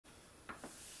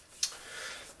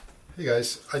Hey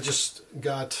guys, I just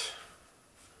got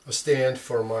a stand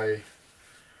for my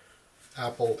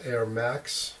Apple AirPods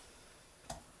Max,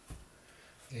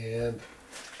 and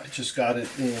I just got it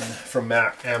in from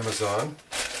Amazon.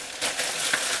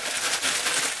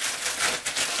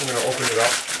 I'm going to open it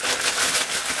up.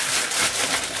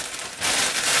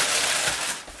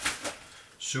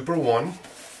 SUPERONE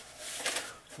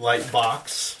light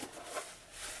box.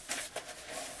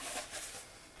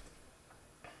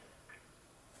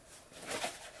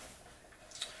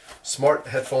 Smart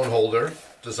headphone holder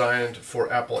designed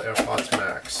for Apple AirPods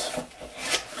Max.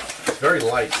 It's very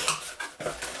light,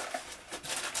 for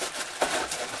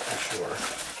sure.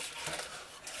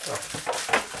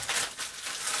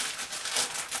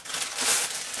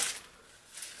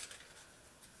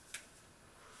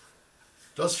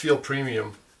 Does feel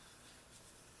premium.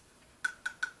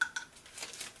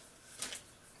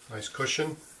 Nice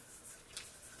cushion.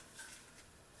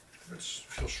 It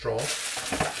feels strong.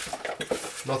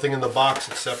 Nothing in the box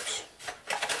except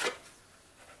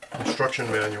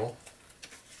instruction manual.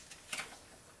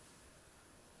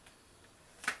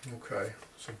 Okay,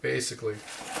 so basically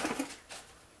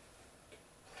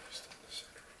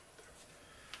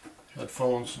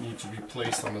headphones need to be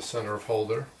placed on the center of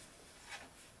holder.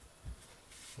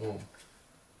 Boom.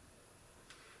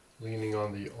 Leaning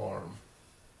on the arm.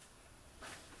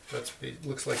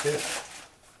 Looks like it.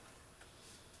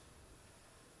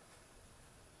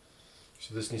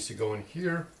 So this needs to go in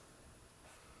here,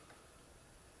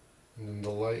 and then the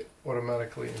light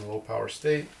automatically in low power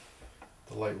state,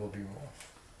 the light will be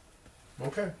off.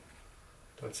 Okay,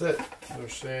 that's it. They're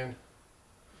saying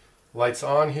light's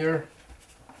on here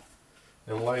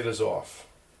and light is off.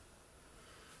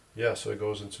 Yeah, so it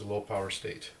goes into low power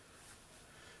state.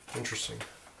 Interesting.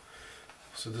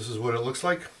 So this is what it looks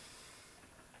like.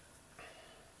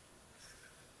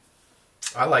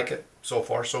 I like it. So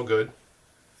far, so good.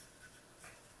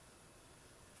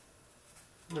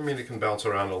 I mean, it can bounce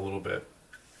around a little bit,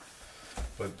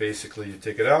 but basically you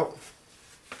take it out,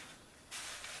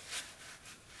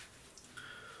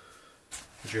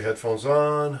 put your headphones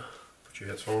on, put your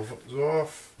headphones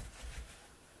off,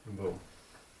 and boom.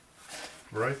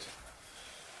 Right?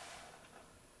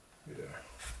 Yeah.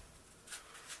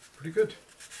 Pretty good.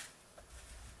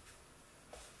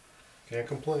 Can't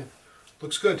complain.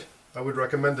 Looks good. I would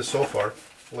recommend this so far.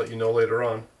 I'll let you know later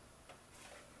on.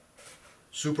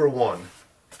 SUPERONE.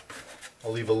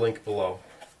 I'll leave a link below.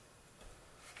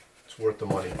 It's worth the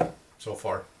money so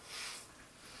far.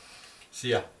 See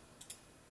ya.